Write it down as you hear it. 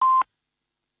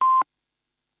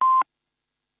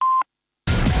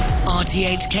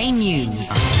RTHK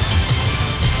News.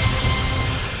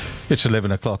 It's 11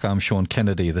 o'clock. I'm Sean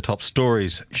Kennedy. The top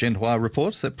stories. Xinhua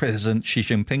reports that President Xi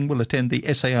Jinping will attend the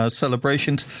SAR's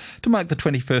celebrations to mark the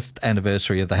 25th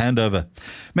anniversary of the handover.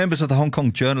 Members of the Hong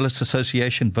Kong Journalists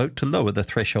Association vote to lower the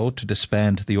threshold to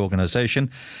disband the organisation,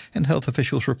 and health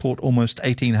officials report almost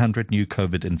 1,800 new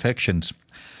COVID infections.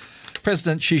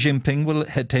 President Xi Jinping will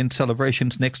attend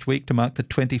celebrations next week to mark the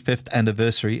 25th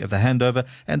anniversary of the handover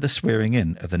and the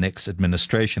swearing-in of the next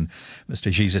administration.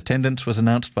 Mr. Xi's attendance was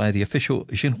announced by the official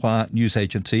Xinhua news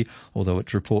agency, although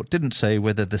its report didn't say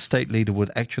whether the state leader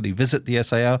would actually visit the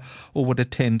SAR or would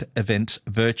attend events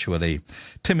virtually.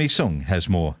 Timmy Sung has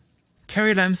more.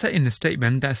 Carrie Lam said in a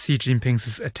statement that Xi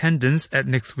Jinping's attendance at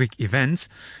next week's events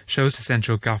shows the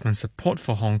central government's support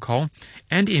for Hong Kong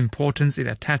and the importance it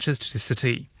attaches to the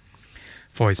city.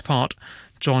 For his part,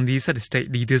 John Lee said the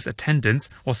state leader's attendance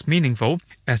was meaningful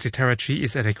as the territory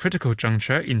is at a critical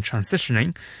juncture in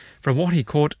transitioning from what he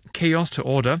called chaos to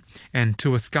order and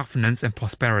towards governance and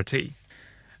prosperity.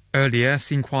 Earlier,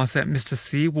 Xinhua said Mr.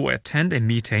 Xi will attend a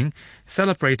meeting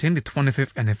celebrating the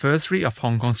 25th anniversary of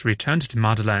Hong Kong's return to the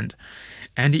motherland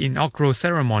and the inaugural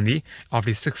ceremony of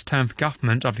the sixth term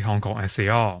government of the Hong Kong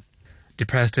SAR. The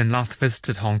president last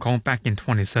visited Hong Kong back in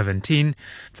 2017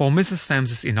 for Mrs.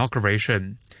 Lam's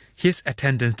inauguration. His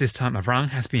attendance this time around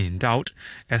has been in doubt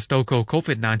as local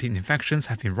COVID-19 infections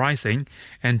have been rising,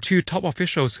 and two top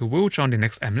officials who will join the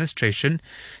next administration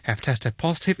have tested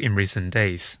positive in recent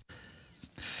days.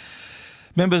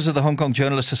 Members of the Hong Kong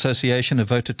Journalists Association have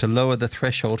voted to lower the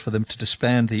threshold for them to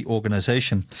disband the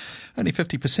organisation. Only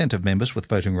 50% of members with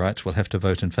voting rights will have to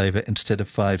vote in favour instead of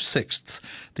 5/6.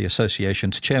 The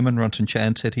association's chairman, Ronson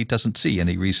Chan, said he doesn't see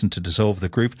any reason to dissolve the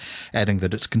group, adding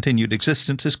that its continued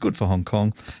existence is good for Hong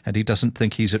Kong and he doesn't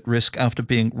think he's at risk after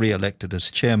being re-elected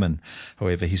as chairman.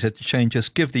 However, he said the changes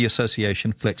give the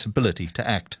association flexibility to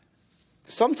act.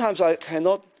 Sometimes I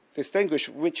cannot distinguish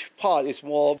which part is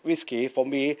more risky for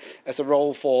me as a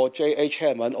role for JA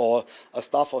chairman or a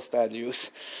staff for Stan News.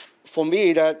 For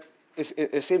me, that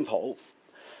is simple.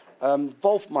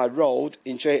 Both my role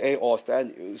in JA or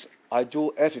Stan News, I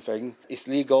do everything is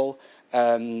legal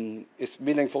and is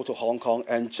meaningful to Hong Kong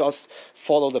and just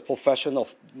follow the profession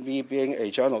of me being a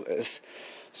journalist.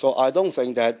 So I don't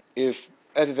think that if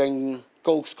everything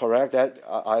goes correct, that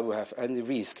I will have any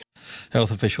risk.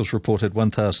 Health officials reported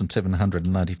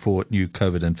 1,794 new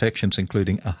COVID infections,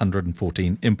 including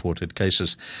 114 imported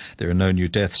cases. There are no new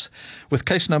deaths. With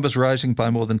case numbers rising by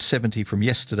more than 70 from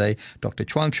yesterday, Dr.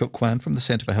 Chuang Shuk Kwan from the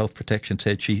Centre for Health Protection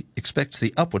said she expects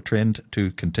the upward trend to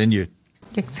continue.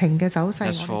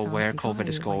 As for where COVID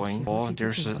is going,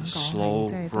 there's a slow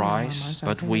rise,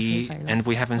 but we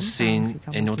haven't seen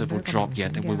a notable drop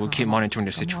yet, and we will keep monitoring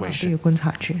the situation.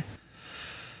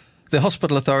 The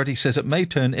hospital authority says it may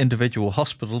turn individual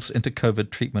hospitals into COVID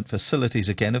treatment facilities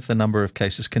again if the number of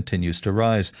cases continues to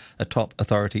rise. A top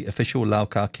authority official, Lau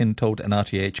Ka-kin, told an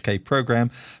RTHK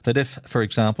programme that if, for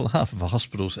example, half of a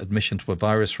hospital's admissions were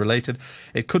virus-related,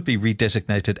 it could be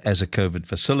redesignated as a COVID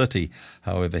facility.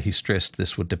 However, he stressed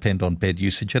this would depend on bed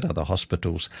usage at other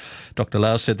hospitals. Dr.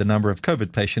 Lau said the number of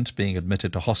COVID patients being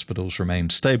admitted to hospitals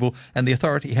remains stable and the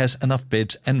authority has enough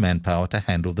beds and manpower to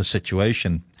handle the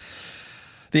situation.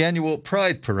 The annual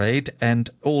Pride Parade and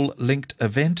all linked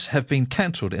events have been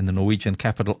cancelled in the Norwegian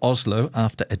capital Oslo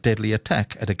after a deadly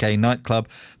attack at a gay nightclub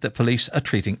that police are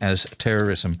treating as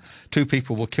terrorism. 2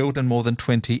 people were killed and more than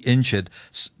 20 injured,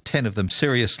 10 of them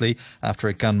seriously, after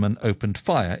a gunman opened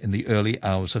fire in the early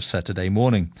hours of Saturday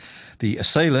morning. The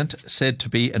assailant, said to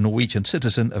be a Norwegian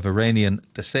citizen of Iranian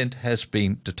descent, has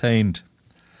been detained.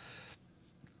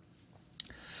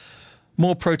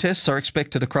 More protests are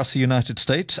expected across the United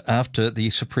States after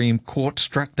the Supreme Court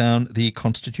struck down the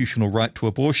constitutional right to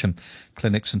abortion.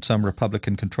 Clinics in some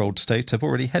Republican-controlled states have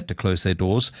already had to close their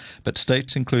doors, but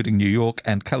states including New York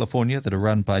and California that are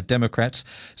run by Democrats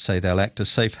say they'll act as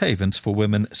safe havens for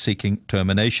women seeking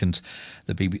terminations.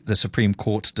 The Supreme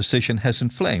Court's decision has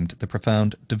inflamed the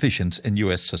profound divisions in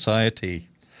U.S. society.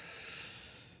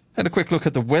 And a quick look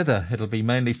at the weather. It'll be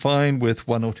mainly fine with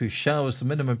 1 or 2 showers. The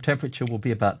minimum temperature will be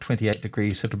about 28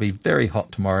 degrees. It'll be very hot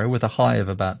tomorrow with a high of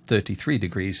about 33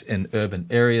 degrees in urban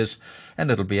areas, and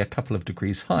it'll be a couple of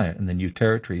degrees higher in the New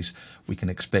Territories. We can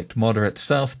expect moderate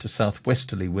south to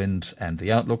southwesterly winds, and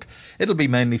the outlook, it'll be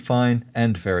mainly fine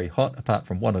and very hot, apart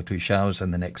from 1 or 2 showers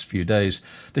in the next few days.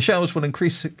 The showers will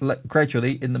increase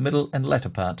gradually in the middle and latter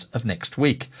parts of next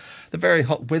week. The very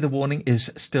hot weather warning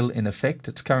is still in effect.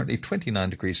 It's currently 29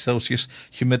 degrees Celsius.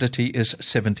 Humidity is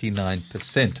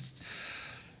 79%.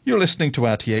 You're listening to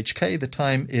RTHK. The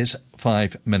time is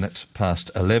 5 minutes past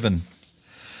 11.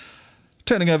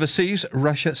 Turning overseas,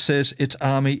 Russia says its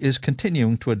army is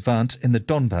continuing to advance in the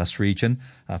Donbas region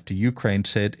after Ukraine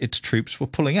said its troops were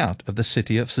pulling out of the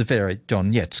city of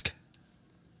Severodonetsk.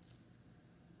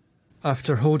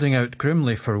 After holding out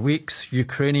grimly for weeks,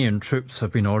 Ukrainian troops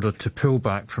have been ordered to pull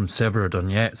back from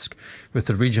Severodonetsk, with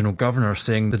the regional governor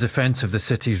saying the defence of the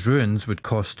city's ruins would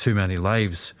cost too many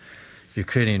lives.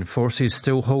 Ukrainian forces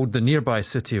still hold the nearby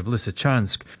city of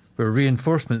Lysychansk, where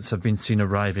reinforcements have been seen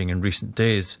arriving in recent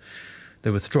days.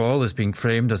 The withdrawal is being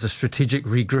framed as a strategic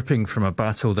regrouping from a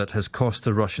battle that has cost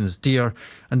the Russians dear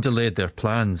and delayed their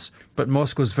plans. But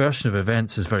Moscow's version of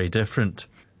events is very different.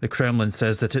 The Kremlin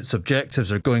says that its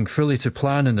objectives are going fully to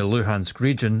plan in the Luhansk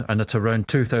region and that around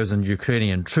 2,000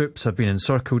 Ukrainian troops have been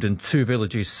encircled in 2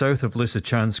 villages south of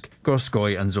Lysychansk,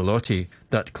 Gorskoy and Zoloty.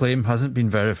 That claim hasn't been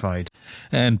verified.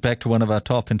 And back to one of our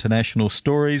top international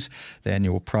stories. The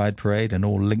annual Pride Parade and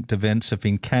all linked events have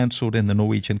been cancelled in the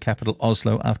Norwegian capital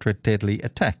Oslo after a deadly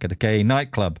attack at a gay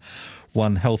nightclub.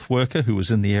 One health worker who was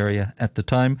in the area at the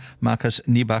time, Markus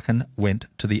Nybakken, went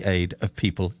to the aid of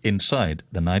people inside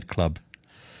the nightclub.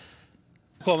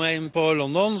 I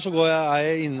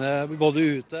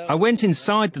went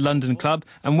inside the London club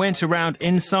and went around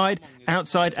inside,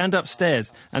 outside and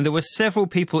upstairs, and there were several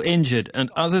people injured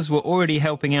and others were already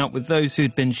helping out with those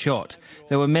who'd been shot.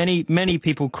 There were many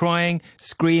people crying,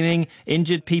 screaming,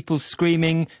 injured people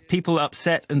screaming, people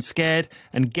upset and scared,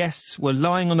 and guests were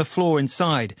lying on the floor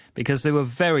inside because they were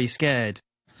very scared.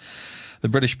 The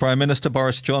British Prime Minister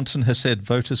Boris Johnson has said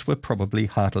voters were probably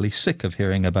heartily sick of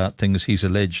hearing about things he's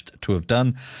alleged to have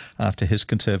done after his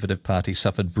Conservative Party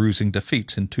suffered bruising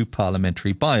defeats in 2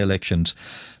 parliamentary by-elections.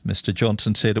 Mr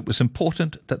Johnson said it was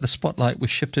important that the spotlight was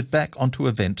shifted back onto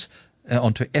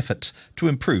efforts to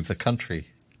improve the country.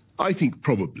 I think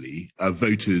probably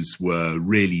voters were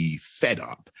really fed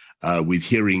up with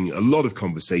hearing a lot of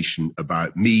conversation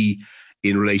about me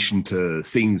in relation to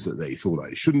things that they thought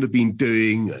I shouldn't have been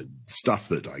doing and stuff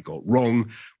that I got wrong,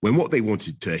 when what they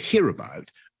wanted to hear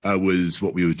about was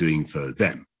what we were doing for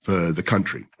them, for the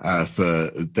country,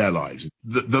 for their lives.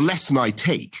 The lesson I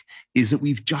take is that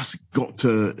we've just got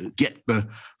to get the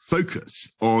focus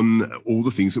on all the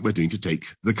things that we're doing to take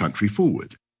the country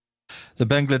forward. The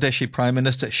Bangladeshi Prime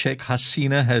Minister Sheikh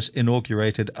Hasina has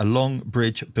inaugurated a long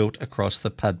bridge built across the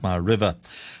Padma River.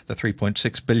 The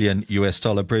 $3.6 billion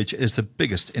bridge is the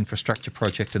biggest infrastructure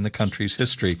project in the country's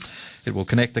history. It will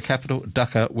connect the capital,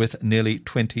 Dhaka, with nearly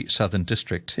 20 southern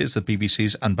districts. Here's the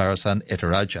BBC's Anbarasan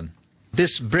Etarajan.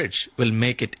 This bridge will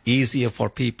make it easier for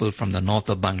people from the north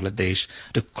of Bangladesh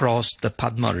to cross the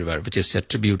Padma River, which is a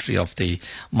tributary of the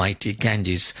mighty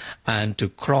Ganges, and to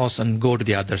cross and go to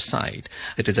the other side.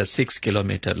 It is a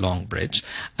 6-kilometer long bridge,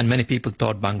 and many people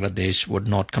thought Bangladesh would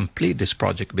not complete this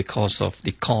project because of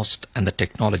the cost and the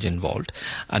technology involved.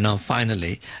 And now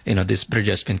finally, this bridge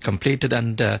has been completed,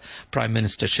 and Prime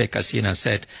Minister Sheikh Hasina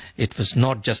said it was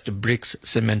not just bricks,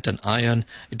 cement and iron.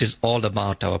 It is all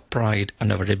about our pride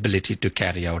and our ability to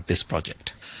carry out this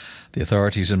project. The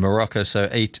authorities in Morocco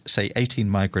say 18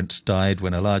 migrants died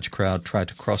when a large crowd tried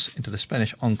to cross into the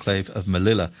Spanish enclave of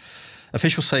Melilla.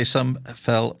 Officials say some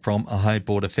fell from a high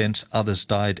border fence, others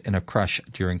died in a crush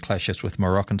during clashes with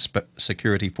Moroccan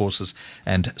security forces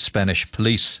and Spanish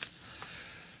police.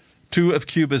 2 of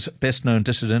Cuba's best-known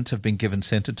dissidents have been given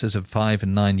sentences of 5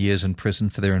 and 9 years in prison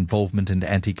for their involvement in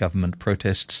anti-government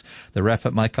protests. The rapper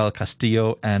Michael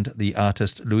Castillo and the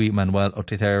artist Luis Manuel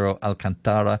Otero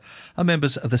Alcantara are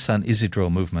members of the San Isidro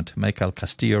movement. Michael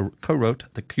Castillo co-wrote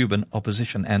the Cuban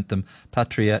opposition anthem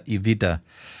Patria y Vida.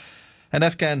 An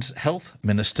Afghan's health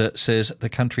minister says the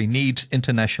country needs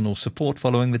international support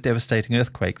following the devastating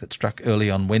earthquake that struck early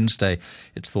on Wednesday.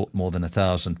 It's thought more than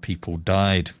 1,000 people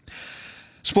died.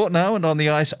 Sport now, and on the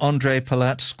ice, Andre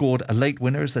Palat scored a late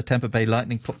winner as the Tampa Bay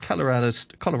Lightning put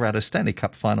Colorado Stanley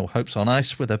Cup final hopes on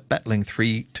ice with a battling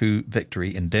 3-2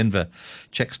 victory in Denver.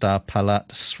 Czech star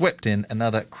Palat swept in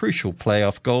another crucial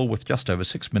playoff goal with just over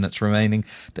 6 minutes remaining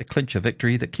to clinch a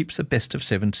victory that keeps the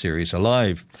best-of-7 series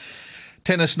alive.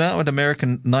 Tennis now, and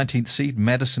American 19th seed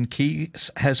Madison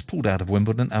Keys has pulled out of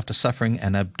Wimbledon after suffering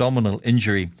an abdominal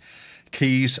injury.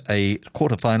 Keys, a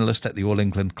quarter-finalist at the All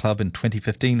England Club in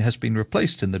 2015, has been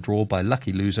replaced in the draw by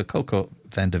lucky loser Coco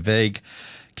van der Weeg.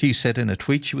 Keys said in a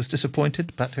tweet she was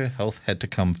disappointed, but her health had to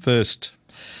come first.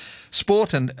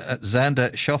 Sport, and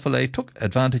Xander Schauffele took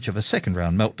advantage of a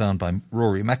second-round meltdown by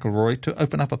Rory McIlroy to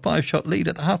open up a 5-shot lead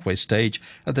at the halfway stage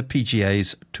of the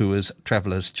PGA Tour's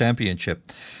Travellers'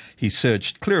 Championship. He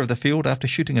surged clear of the field after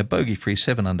shooting a bogey-free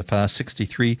 7-under par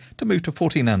 63 to move to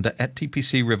 14-under at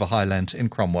TPC River Highlands in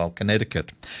Cromwell,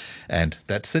 Connecticut. And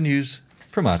that's the news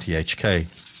from RTHK.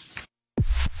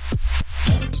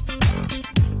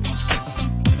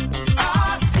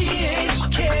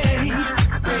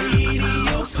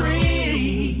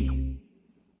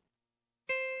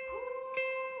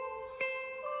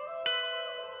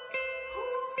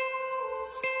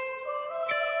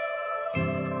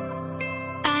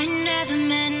 I never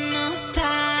met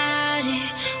nobody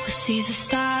who sees the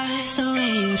stars the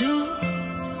way you do.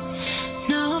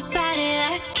 Nobody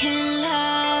that can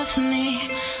love me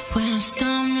when I'm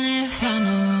stumbling around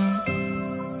the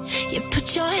room. You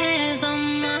put your hands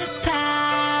on my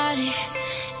body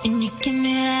and you give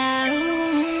me that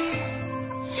room.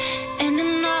 And I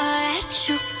know that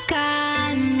you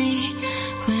got me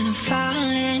when I'm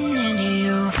falling into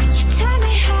you. You tell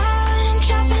me high and I'm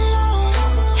dropping low,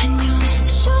 and you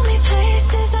show me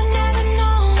places I never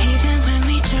know. Even when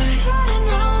we just running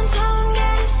round town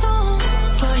getting stoned,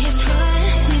 boy, you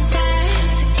put me back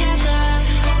together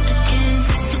again.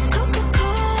 My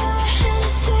Coca-Cola,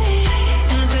 Hennessy,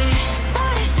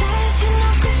 everybody says you're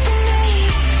not good for me,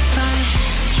 but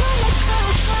you look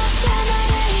off like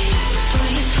lemonade. Boy,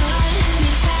 you put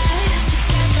me back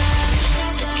together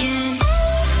again.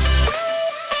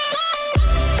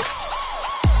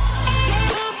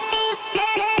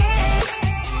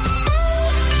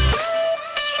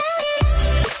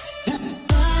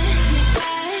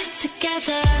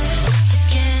 Together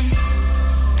again.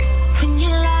 When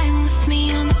you're lying with me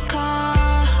on the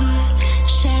car,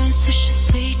 sharing such a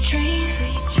sweet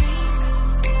dreams.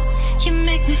 You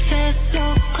make me feel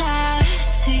so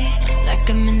classy, like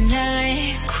I'm an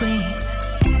LA queen.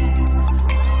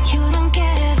 You don't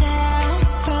care that I'm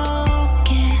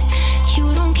broken, you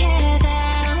don't care that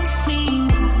I'm mean.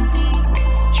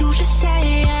 You just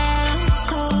say that I'm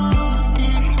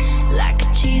golden, like a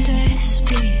Jesus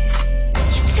piece.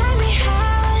 Tell me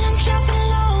how and I'm dropping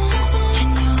low, and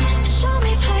you show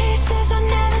me places I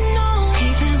never know.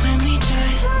 Even when we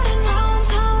just running round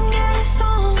town getting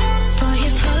stoned, boy,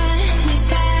 you put me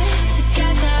back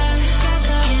together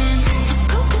again. My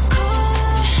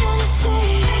Coca-Cola, Hennessy,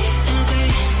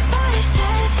 everybody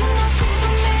says you're not good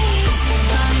for me,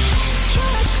 but you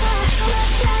look off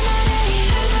like lemonade.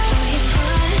 Boy, you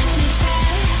put me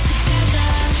back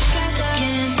together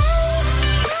again.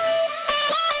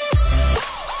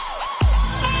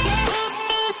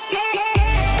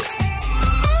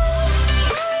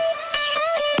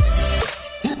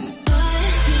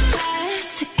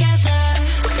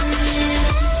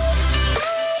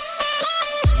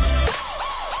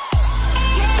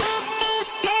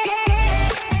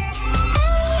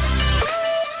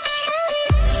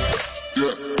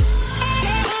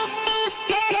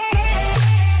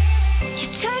 You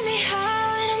tell me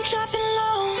how and I'm dropping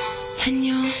low, and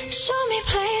you show me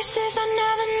places I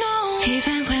never know.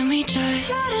 Even when we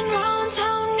just running round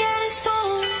town getting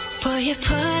stoned, boy, you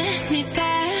put me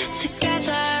back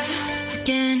together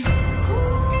again.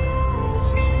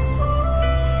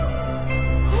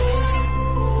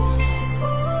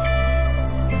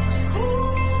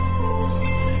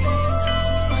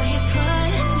 Boy, you put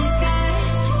me back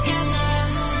together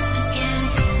again.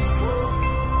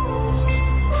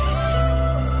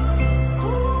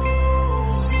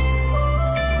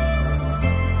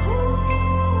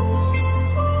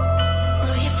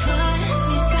 Boy, you put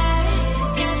me back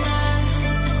together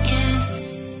again.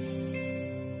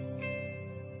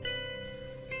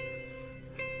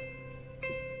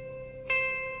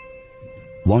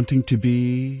 Wanting to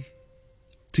be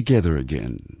together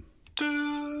again.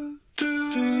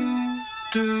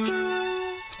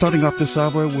 Starting off this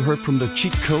hour, we heard from the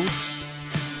Cheat Codes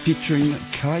featuring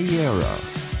Kyera.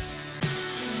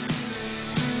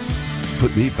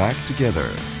 Put Me Back Together.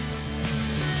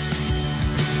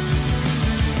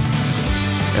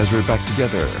 As we're back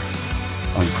together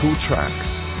on Cool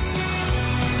Tracks,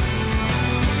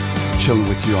 chilling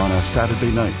with you on a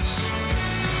Saturday night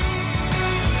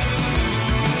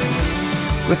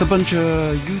with a bunch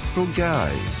of youthful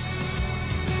guys.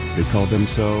 They call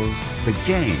themselves the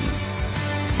Gang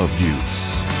of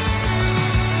Youths.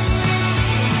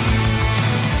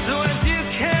 So as you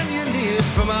canyoneered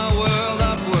from our world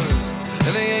upwards,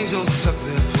 and the angels took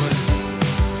their place,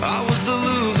 I was the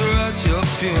loser at your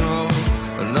funeral,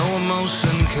 and no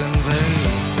emotion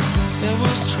conveyed. It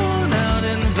was torn out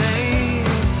in vain,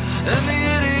 and the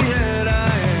idiot I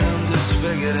am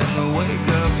disfigured in the wake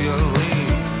of your